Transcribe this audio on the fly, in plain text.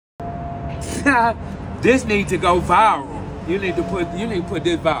This needs to go viral. You need to put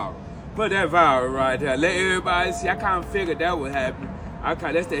this viral. Put that viral right there. Let everybody see. I kind of figured that would happen.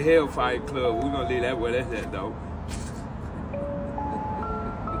 That's the Hellfire Club. We're gonna leave that where that's at though.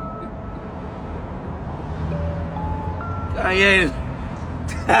 Yeah.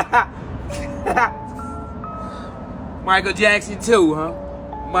 Michael Jackson too, huh?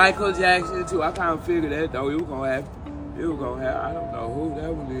 Michael Jackson too. I kind of figured that though. It was gonna happen. I don't know who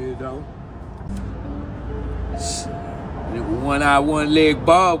that one is though. One eye, one leg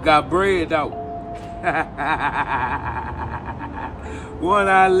Bob got bread though. One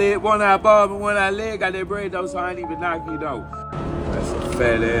eye Bob and one eye leg got that bread though, so I ain't even knock you though. That's a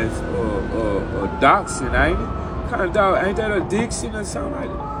fat ass dachshund, ain't it? Kind of dog, ain't that a Dixon or something like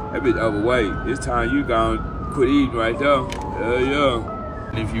that? That bitch overweight. This time you gonna quit eating right there. Yeah.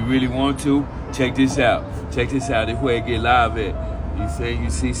 And if you really want to, check this out. Check this out. This where it get live at. You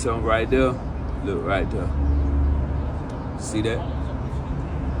see something right there? Look right there. See that?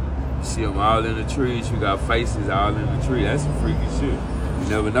 You see them all in the trees. You got faces all in the tree. That's some freaky shit. You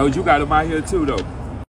never know. You got them out here too though.